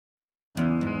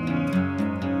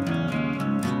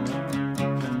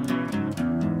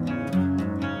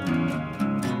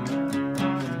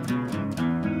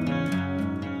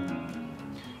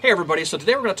Hey everybody, so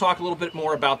today we're going to talk a little bit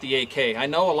more about the AK. I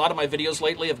know a lot of my videos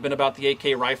lately have been about the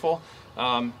AK rifle,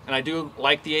 and I do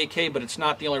like the AK, but it's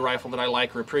not the only rifle that I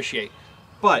like or appreciate.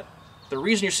 But the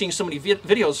reason you're seeing so many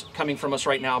videos coming from us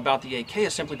right now about the AK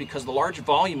is simply because of the large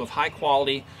volume of high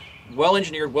quality,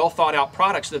 well-engineered, well-thought-out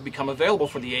products that have become available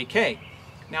for the AK.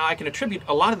 Now I can attribute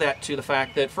a lot of that to the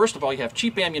fact that, first of all, you have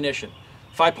cheap ammunition.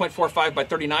 5.45 by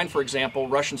 39, for example,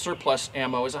 Russian surplus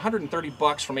ammo is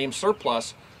 $130 from AIM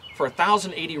surplus for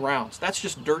 1,080 rounds. That's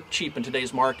just dirt cheap in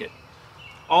today's market.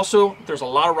 Also, there's a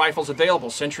lot of rifles available.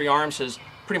 Century Arms has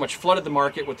pretty much flooded the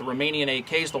market with the Romanian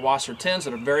AKs, the Wasser 10s,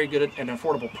 at a very good and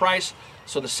affordable price.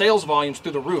 So the sales volume's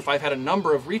through the roof. I've had a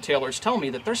number of retailers tell me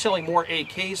that they're selling more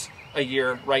AKs a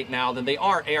year right now than they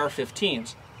are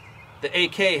AR-15s. The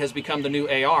AK has become the new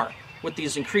AR. With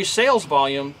these increased sales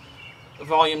volumes,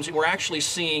 we're actually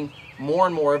seeing more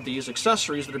and more of these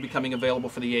accessories that are becoming available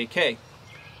for the AK.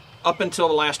 Up until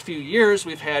the last few years,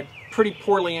 we've had pretty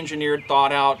poorly engineered,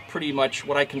 thought out, pretty much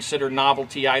what I consider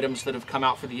novelty items that have come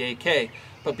out for the AK.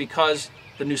 But because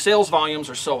the new sales volumes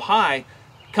are so high,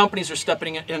 companies are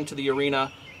stepping into the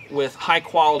arena with high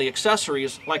quality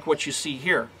accessories like what you see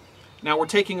here. Now we're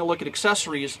taking a look at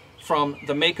accessories from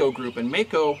the Mako Group, and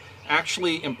Mako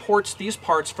actually imports these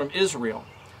parts from Israel.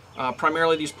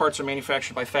 Primarily these parts are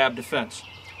manufactured by FAB Defense.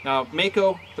 Now the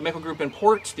Mako Group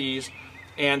imports these,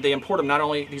 and they import them, not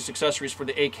only these accessories for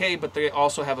the AK, but they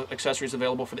also have accessories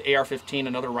available for the AR-15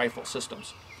 and other rifle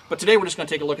systems. But today we're just going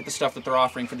to take a look at the stuff that they're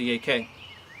offering for the AK.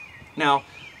 Now,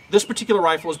 this particular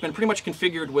rifle has been pretty much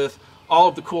configured with all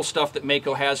of the cool stuff that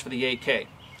Mako has for the AK.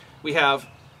 We have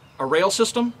a rail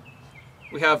system,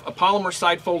 we have a polymer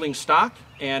side folding stock,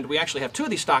 and we actually have two of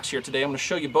these stocks here today. I'm going to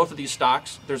show you both of these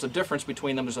stocks. There's a difference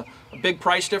between them. There's a big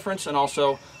price difference and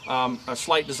also a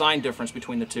slight design difference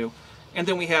between the two. And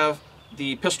then we have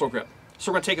the pistol grip.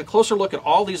 So we're going to take a closer look at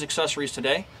all these accessories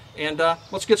today, and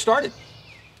let's get started.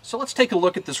 So let's take a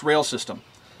look at this rail system.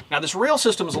 Now this rail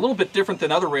system is a little bit different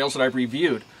than other rails that I've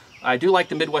reviewed. I do like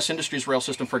the Midwest Industries rail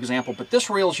system, for example, but this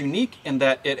rail is unique in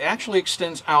that it actually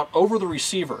extends out over the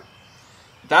receiver.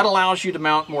 That allows you to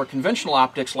mount more conventional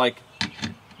optics like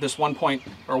this 1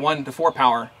 to 4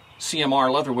 power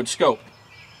CMR Leatherwood scope.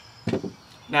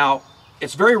 Now,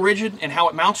 it's very rigid, and how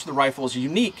it mounts to the rifle is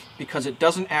unique because it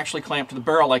doesn't actually clamp to the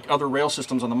barrel like other rail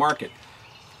systems on the market.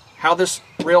 How this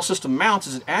rail system mounts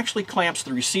is it actually clamps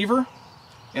the receiver,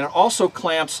 and it also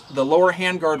clamps the lower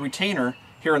handguard retainer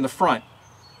here in the front.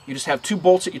 You just have two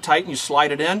bolts that you tighten, you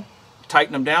slide it in,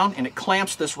 tighten them down, and it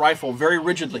clamps this rifle very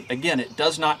rigidly. Again, it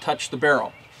does not touch the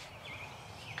barrel.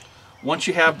 Once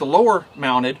you have the lower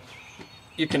mounted,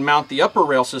 you can mount the upper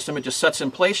rail system. It just sets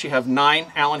in place. You have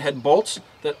 9 Allen head bolts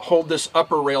that hold this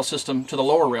upper rail system to the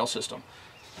lower rail system.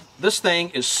 This thing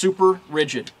is super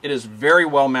rigid. It is very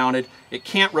well mounted. It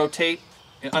can't rotate,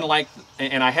 and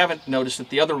I haven't noticed that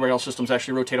the other rail systems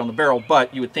actually rotate on the barrel,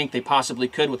 but you would think they possibly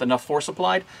could with enough force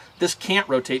applied. This can't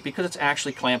rotate because it's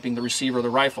actually clamping the receiver of the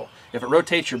rifle. If it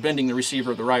rotates, you're bending the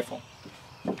receiver of the rifle.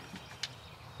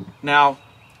 Now,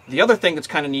 the other thing that's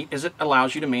kind of neat is it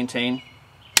allows you to maintain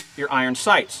your iron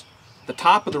sights. The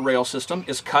top of the rail system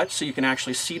is cut so you can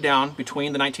actually see down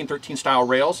between the 1913 style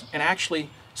rails and actually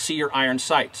see your iron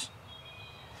sights.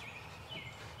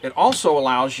 It also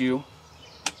allows you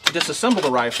to disassemble the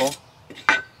rifle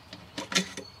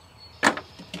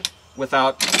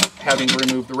without having to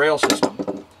remove the rail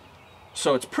system.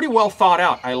 So it's pretty well thought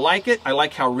out. I like it. I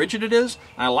like how rigid it is.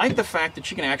 And I like the fact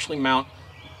that you can actually mount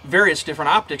various different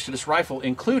optics to this rifle,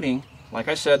 including, like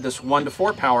I said, this 1 to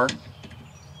 4 power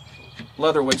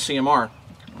Leatherwood CMR.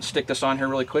 I'll stick this on here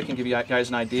really quick and give you guys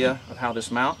an idea of how this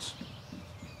mounts.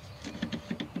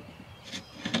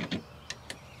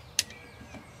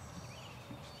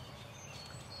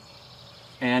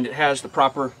 And it has the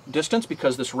proper distance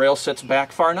because this rail sits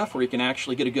back far enough where you can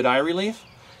actually get a good eye relief.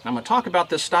 And I'm going to talk about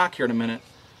this stock here in a minute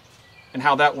and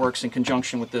how that works in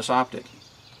conjunction with this optic.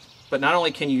 But not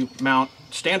only can you mount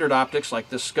standard optics like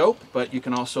this scope, but you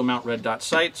can also mount red dot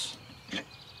sights,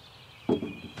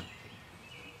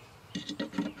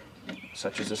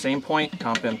 such as this aim point,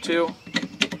 Comp M2,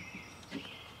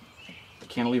 the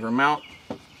cantilever mount.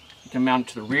 You can mount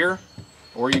it to the rear,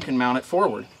 or you can mount it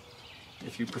forward,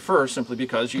 if you prefer, simply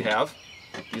because you have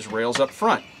these rails up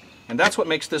front. And that's what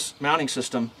makes this mounting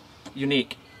system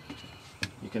unique.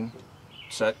 You can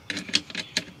set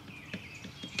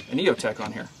an EOTech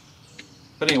on here.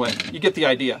 But anyway, you get the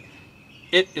idea.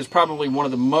 It is probably one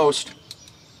of the most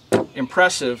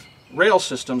impressive rail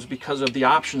systems because of the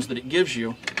options that it gives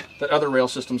you that other rail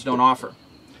systems don't offer.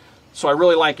 So I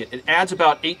really like it. It adds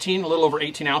about a little over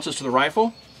 18 ounces to the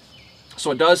rifle. So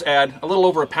it does add a little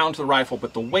over a pound to the rifle,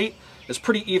 but the weight is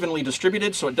pretty evenly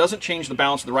distributed, so it doesn't change the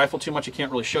balance of the rifle too much. I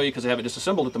can't really show you because I have it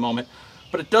disassembled at the moment,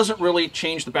 but it doesn't really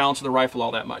change the balance of the rifle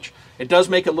all that much. It does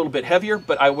make it a little bit heavier,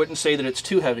 but I wouldn't say that it's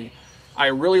too heavy. I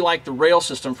really like the rail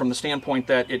system from the standpoint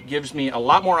that it gives me a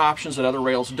lot more options that other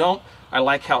rails don't. I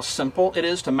like how simple it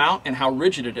is to mount and how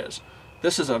rigid it is.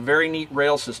 This is a very neat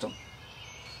rail system.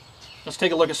 Let's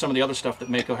take a look at some of the other stuff that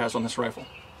Mako has on this rifle.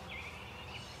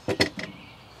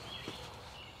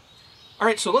 All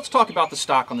right, so let's talk about the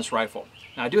stock on this rifle.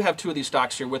 Now, I do have two of these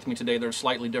stocks here with me today. They're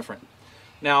slightly different.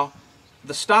 Now,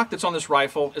 the stock that's on this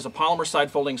rifle is a polymer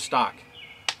side folding stock.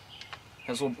 It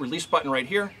has a little release button right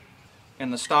here,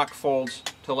 and the stock folds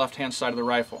to the left-hand side of the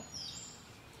rifle.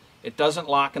 It doesn't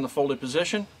lock in the folded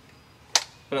position,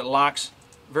 but it locks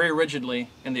very rigidly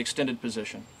in the extended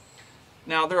position.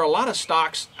 Now, there are a lot of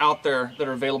stocks out there that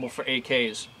are available for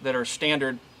AKs that are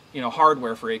standard,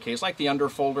 hardware for AKs, like the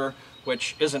underfolder,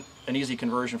 which isn't an easy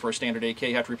conversion for a standard AK.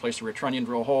 You have to replace the rear trunnion,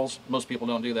 drill holes. Most people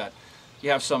don't do that. You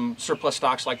have some surplus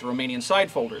stocks like the Romanian side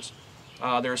folders.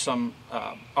 There are some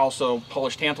also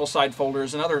Polish tantal side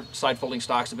folders and other side folding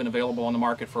stocks have been available on the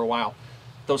market for a while.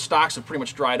 Those stocks have pretty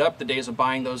much dried up. The days of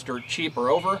buying those dirt cheap are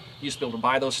over. You used to be able to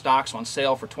buy those stocks on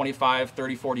sale for 25,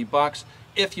 30, 40 bucks.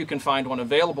 If you can find one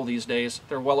available these days,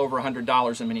 they're well over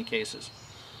 $100 in many cases.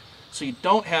 So you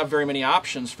don't have very many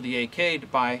options for the AK to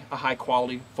buy a high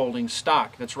quality folding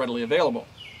stock that's readily available.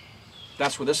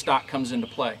 That's where this stock comes into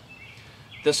play.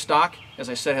 This stock, as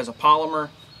I said, has a polymer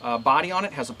body on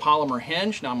it, has a polymer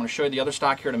hinge. Now I'm going to show you the other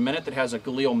stock here in a minute that has a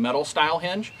Galil metal style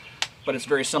hinge, but it's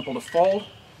very simple to fold.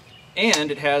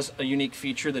 And it has a unique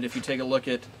feature that if you take a look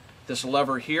at this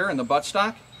lever here in the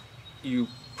buttstock, you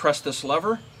press this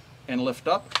lever and lift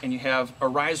up and you have a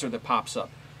riser that pops up.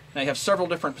 Now you have several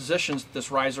different positions that this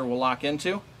riser will lock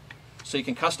into, so you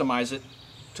can customize it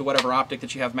to whatever optic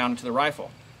that you have mounted to the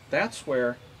rifle. That's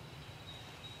where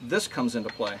this comes into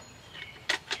play.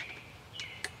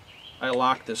 I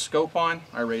lock this scope on,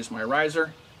 I raise my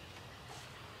riser,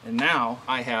 and now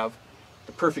I have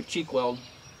the perfect cheek weld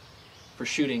for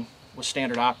shooting with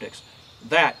standard optics.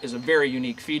 That is a very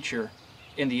unique feature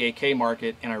in the AK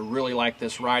market, and I really like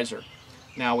this riser.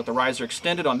 Now with the riser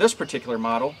extended on this particular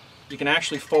model, you can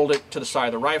actually fold it to the side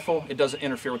of the rifle. It doesn't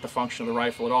interfere with the function of the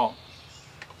rifle at all.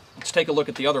 Let's take a look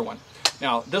at the other one.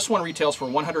 Now this one retails for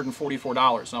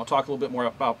 $144, and I'll talk a little bit more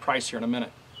about price here in a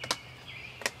minute.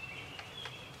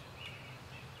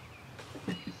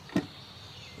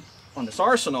 On this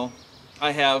arsenal,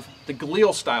 I have the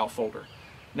Galil style folder.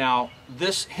 Now,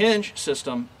 this hinge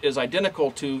system is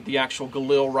identical to the actual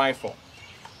Galil rifle.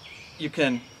 You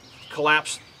can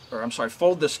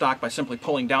fold this stock by simply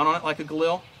pulling down on it like a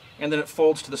Galil, and then it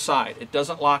folds to the side. It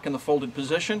doesn't lock in the folded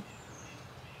position,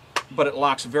 but it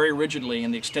locks very rigidly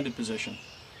in the extended position.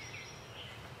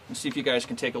 Let's see if you guys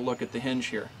can take a look at the hinge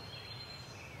here.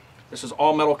 This is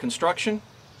all metal construction,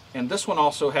 and this one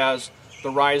also has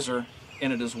the riser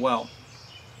in it as well.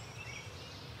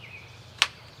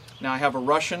 Now I have a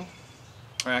Russian,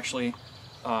 or actually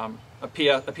a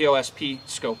POSP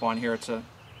scope on here. It's a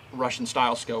Russian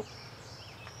style scope.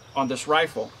 On this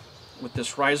rifle, with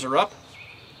this riser up,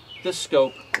 this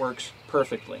scope works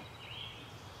perfectly.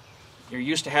 You're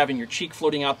used to having your cheek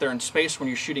floating out there in space when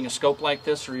you're shooting a scope like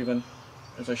this, or even,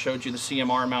 as I showed you, the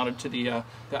CMR mounted to the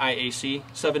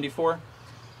IAC-74.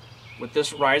 With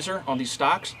this riser on these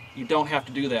stocks, you don't have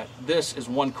to do that. This is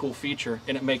one cool feature,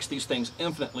 and it makes these things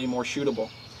infinitely more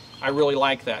shootable. I really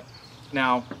like that.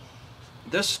 Now,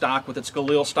 this stock with its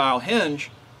Galil style hinge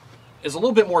is a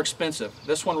little bit more expensive.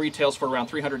 This one retails for around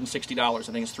 $360.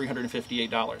 I think it's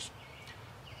 $358.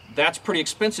 That's pretty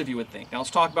expensive, you would think. Now let's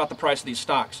talk about the price of these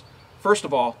stocks. First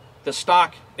of all, the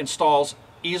stock installs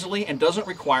easily and doesn't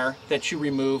require that you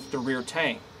remove the rear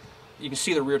tang. You can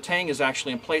see the rear tang is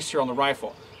actually in place here on the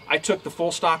rifle. I took the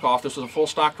full stock off. This was a full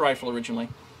stock rifle originally.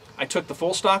 I took the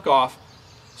full stock off,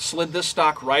 slid this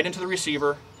stock right into the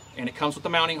receiver, and it comes with the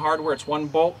mounting hardware. It's one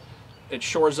bolt, it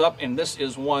shores up, and this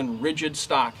is one rigid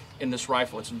stock in this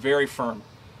rifle. It's very firm.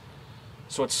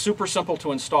 So it's super simple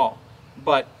to install.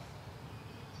 But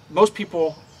most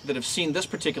people that have seen this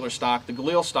particular stock, the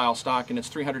Galil style stock, and its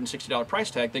 $360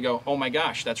 price tag, they go, oh my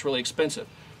gosh, that's really expensive.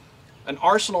 An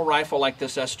arsenal rifle like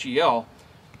this SGL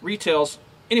retails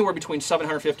anywhere between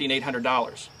 $750 and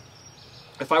 $800.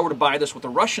 If I were to buy this with a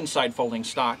Russian side folding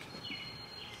stock,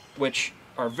 which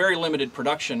are very limited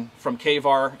production from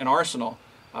KVAR and Arsenal.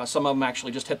 Some of them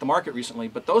actually just hit the market recently,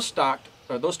 but those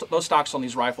stocks on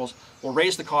these rifles will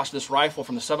raise the cost of this rifle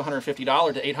from the $750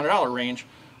 to $800 range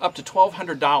up to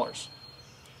 $1,200.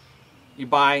 You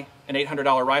buy an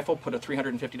 $800 rifle, put a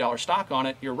 $350 stock on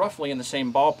it, you're roughly in the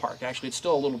same ballpark. Actually, it's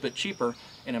still a little bit cheaper,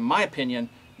 and in my opinion,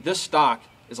 this stock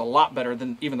is a lot better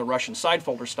than even the Russian side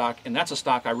folder stock, and that's a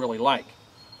stock I really like.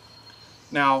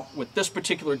 Now, with this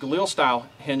particular Galil style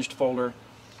hinged folder,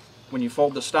 when you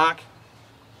fold the stock,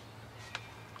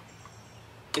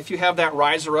 if you have that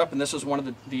riser up, and this is one of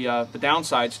the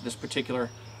downsides to this particular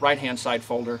right-hand side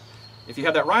folder, if you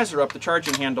have that riser up, the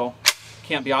charging handle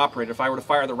can't be operated. If I were to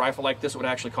fire the rifle like this, it would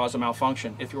actually cause a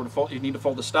malfunction. If you were to fold, you need to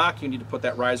fold the stock, you need to put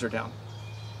that riser down,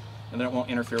 and then it won't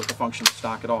interfere with the function of the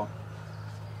stock at all.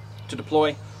 To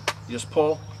deploy, you just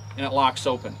pull, and it locks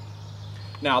open.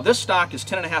 Now, this stock is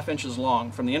 10.5 inches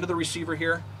long from the end of the receiver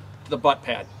here to the butt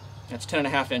pad. That's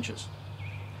 10.5 inches.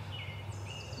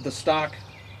 The stock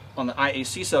on the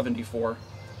IAC-74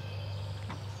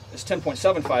 is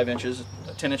 10.75 inches,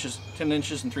 10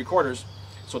 inches and 3/4,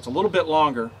 so it's a little bit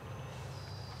longer.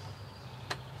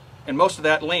 And most of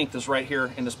that length is right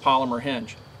here in this polymer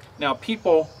hinge. Now,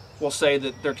 people will say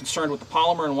that they're concerned with the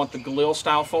polymer and want the Galil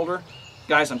style folder.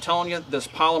 Guys, I'm telling you, this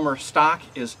polymer stock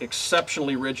is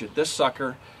exceptionally rigid. This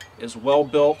sucker is well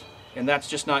built, and that's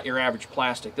just not your average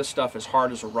plastic. This stuff is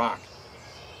hard as a rock.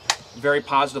 Very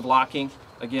positive locking.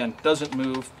 Again, doesn't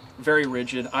move, very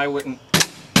rigid. I wouldn't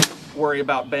worry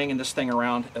about banging this thing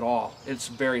around at all. It's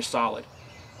very solid.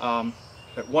 At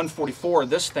 $144,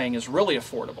 this thing is really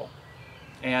affordable.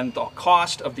 And the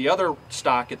cost of the other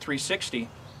stock at $360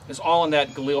 is all in that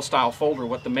Galil style folder.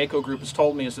 What the Mako Group has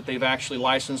told me is that they've actually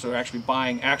licensed or actually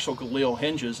buying actual Galil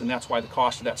hinges, and that's why the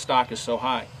cost of that stock is so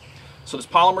high. So this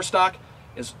polymer stock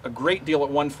is a great deal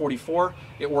at $144.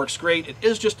 It works great. It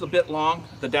is just a bit long.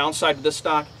 The downside of this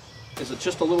stock is it's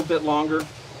just a little bit longer.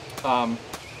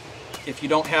 If you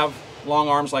don't have long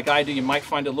arms like I do, you might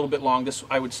find it a little bit long. This,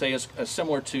 I would say, is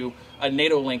similar to a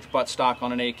NATO length butt stock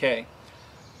on an AK.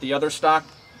 The other stock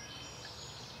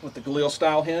with the Galil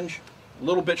style hinge, a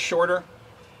little bit shorter,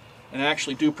 and I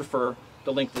actually do prefer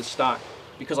the length of this stock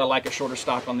because I like a shorter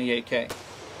stock on the AK.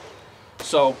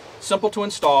 So, simple to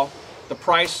install. The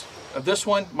price of this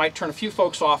one might turn a few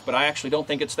folks off, but I actually don't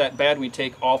think it's that bad when you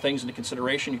take all things into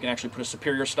consideration. You can actually put a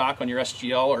superior stock on your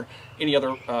SGL or any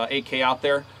other AK out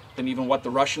there than even what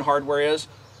the Russian hardware is.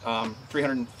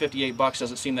 358 bucks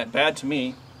doesn't seem that bad to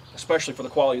me, especially for the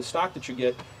quality of stock that you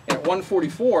get. And at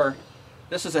 $144,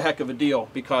 this is a heck of a deal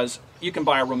because you can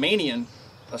buy a Romanian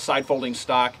side folding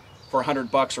stock for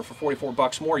 100 bucks, or for 44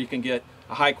 bucks more you can get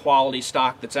a high quality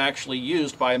stock that's actually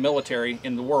used by a military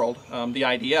in the world, the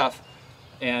IDF.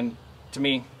 And to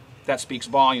me, that speaks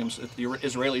volumes. If the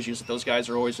Israelis use it, those guys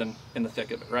are always in the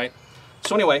thick of it, right?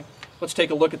 So anyway, let's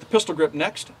take a look at the pistol grip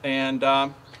next, and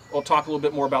we'll talk a little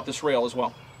bit more about this rail as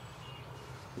well.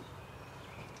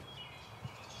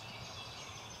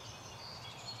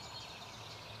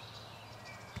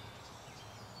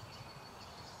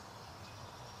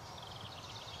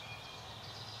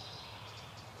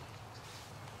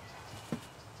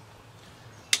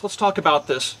 Let's talk about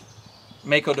this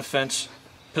Mako Defense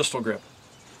pistol grip.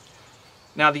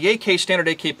 Now, the AK standard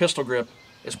AK pistol grip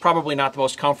is probably not the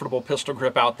most comfortable pistol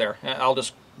grip out there. I'll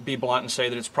just be blunt and say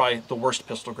that it's probably the worst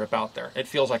pistol grip out there. It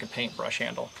feels like a paintbrush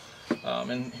handle.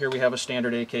 And here we have a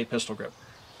standard AK pistol grip.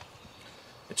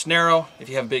 It's narrow. If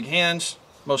you have big hands,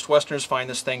 most Westerners find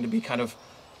this thing to be kind of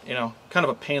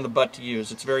a pain in the butt to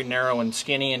use. It's very narrow and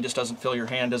skinny and just doesn't fill your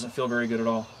hand, doesn't feel very good at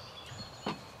all.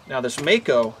 Now, this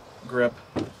Mako grip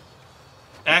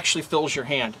actually fills your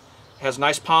hand. It has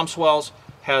nice palm swells,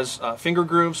 has finger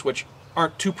grooves which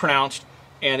aren't too pronounced,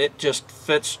 and it just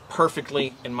fits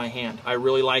perfectly in my hand. I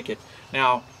really like it.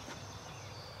 Now,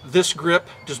 this grip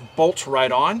just bolts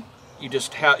right on. You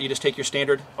just take your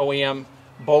standard OEM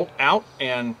bolt out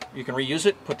and you can reuse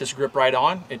it, put this grip right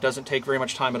on. It doesn't take very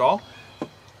much time at all.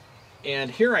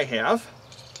 And here I have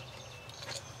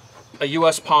a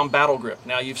US Palm battle grip.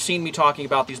 Now, you've seen me talking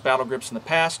about these battle grips in the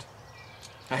past.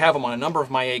 I have them on a number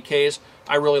of my AKs.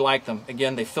 I really like them.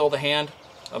 Again, they fill the hand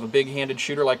of a big-handed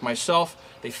shooter like myself.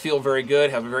 They feel very good,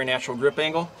 have a very natural grip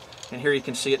angle. And here you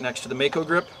can see it next to the Mako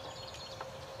grip.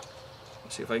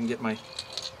 Let's see if I can get my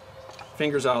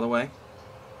fingers out of the way.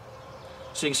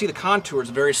 So you can see the contour is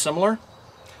very similar.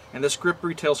 And this grip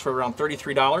retails for around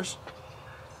 $33.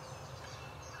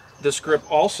 This grip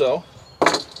also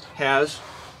has,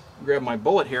 grab my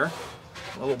bullet here,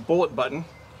 a little bullet button.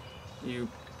 You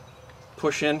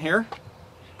push in here,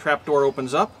 trap door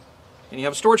opens up, and you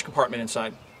have a storage compartment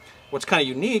inside. What's kind of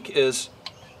unique is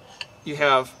you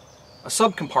have a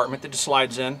sub compartment that just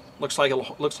slides in. Looks like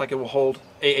it will hold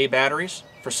AA batteries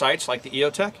for sights like the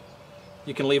EOTech.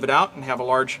 You can leave it out and have a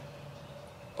large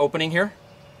opening here.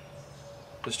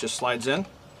 This just slides in.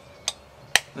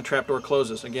 The trap door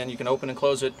closes. Again, you can open and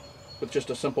close it with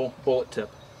just a simple bullet tip.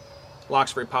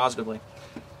 Locks very positively.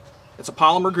 It's a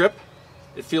polymer grip.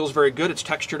 It feels very good. It's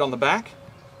textured on the back.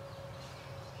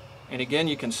 And again,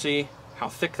 you can see how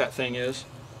thick that thing is.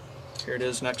 Here it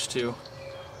is next to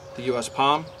the US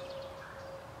palm.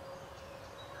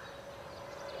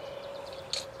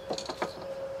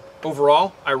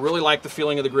 Overall, I really like the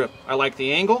feeling of the grip. I like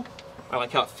the angle. I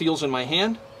like how it feels in my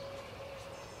hand.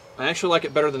 I actually like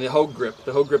it better than the Hogue grip.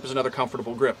 The Hogue grip is another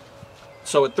comfortable grip.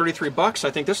 So at 33 bucks,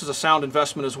 I think this is a sound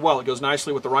investment as well. It goes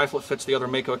nicely with the rifle. It fits the other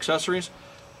Mako accessories.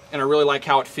 And I really like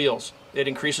how it feels. It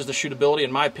increases the shootability,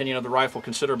 in my opinion, of the rifle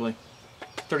considerably.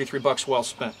 33 bucks well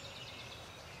spent.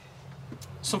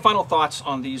 Some final thoughts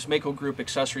on these Mako Group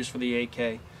accessories for the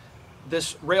AK.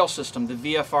 This rail system, the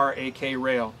VFR-AK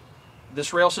rail,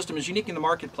 this rail system is unique in the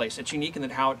marketplace. It's unique in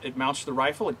that how it mounts to the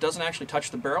rifle. It doesn't actually touch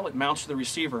the barrel. It mounts to the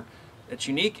receiver. It's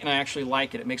unique, and I actually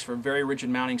like it. It makes for a very rigid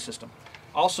mounting system.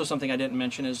 Also, something I didn't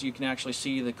mention is you can actually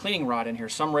see the cleaning rod in here.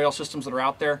 Some rail systems that are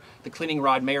out there, the cleaning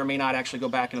rod may or may not actually go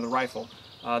back into the rifle.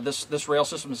 This rail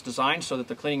system is designed so that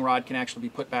the cleaning rod can actually be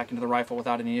put back into the rifle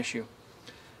without any issue.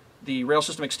 The rail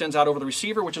system extends out over the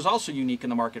receiver, which is also unique in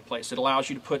the marketplace. It allows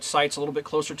you to put sights a little bit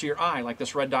closer to your eye, like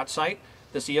this red dot sight,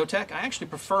 this EOTech. I actually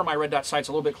prefer my red dot sights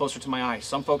a little bit closer to my eye.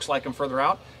 Some folks like them further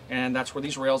out, and that's where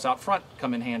these rails out front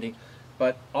come in handy.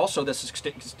 But also this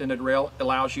extended rail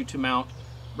allows you to mount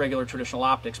regular traditional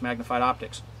optics, magnified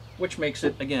optics, which makes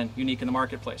it, again, unique in the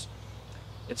marketplace.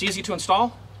 It's easy to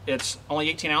install. It's only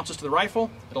 18 ounces to the rifle.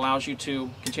 It allows you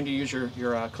to continue to use your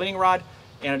cleaning rod,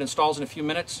 and it installs in a few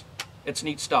minutes. It's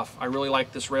neat stuff. I really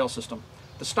like this rail system.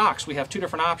 The stocks, we have two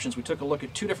different options. We took a look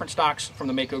at two different stocks from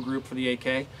the Mako Group for the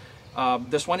AK.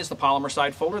 This one is the polymer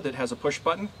side folder that has a push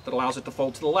button that allows it to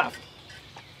fold to the left.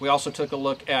 We also took a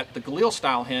look at the Galil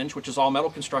style hinge, which is all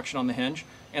metal construction on the hinge,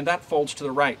 and that folds to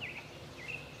the right.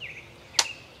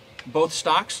 Both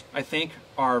stocks, I think,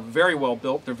 are very well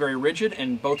built. They're very rigid,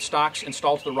 and both stocks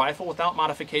install to the rifle without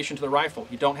modification to the rifle.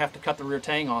 You don't have to cut the rear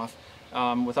tang off.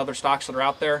 With other stocks that are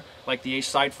out there, like the Ace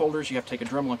side folders, you have to take a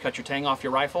Dremel and cut your tang off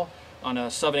your rifle. On a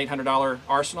 $700, $800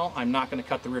 Arsenal, I'm not going to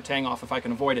cut the rear tang off if I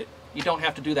can avoid it. You don't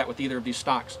have to do that with either of these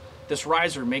stocks. This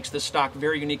riser makes this stock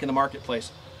very unique in the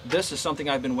marketplace. This is something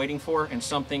I've been waiting for, and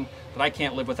something that I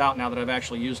can't live without now that I've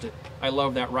actually used it. I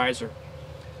love that riser.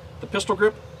 The pistol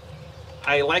grip,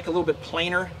 I like a little bit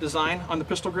plainer design on the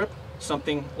pistol grip,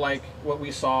 something like what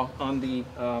we saw on the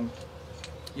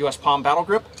US Palm Battle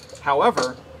Grip.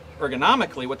 However,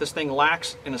 ergonomically, what this thing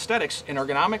lacks in aesthetics, in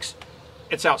ergonomics,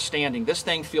 it's outstanding. This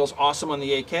thing feels awesome on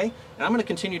the AK, and I'm going to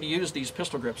continue to use these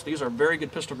pistol grips. These are very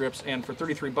good pistol grips, and for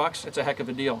 33 bucks, it's a heck of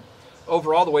a deal.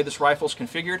 Overall, the way this rifle is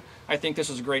configured, I think this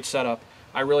is a great setup.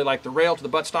 I really like the rail to the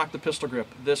buttstock, the pistol grip.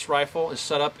 This rifle is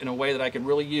set up in a way that I could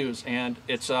really use, and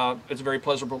it's very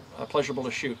pleasurable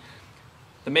to shoot.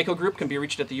 The Mako Group can be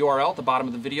reached at the URL at the bottom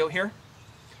of the video here.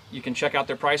 You can check out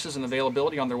their prices and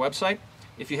availability on their website.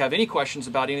 If you have any questions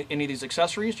about any of these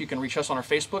accessories, you can reach us on our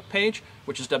Facebook page,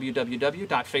 which is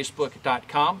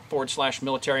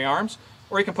www.facebook.com/militaryarms,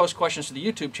 or you can post questions to the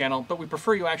YouTube channel, but we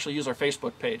prefer you actually use our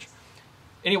Facebook page.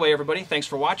 Anyway, everybody, thanks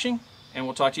for watching, and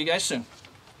we'll talk to you guys soon.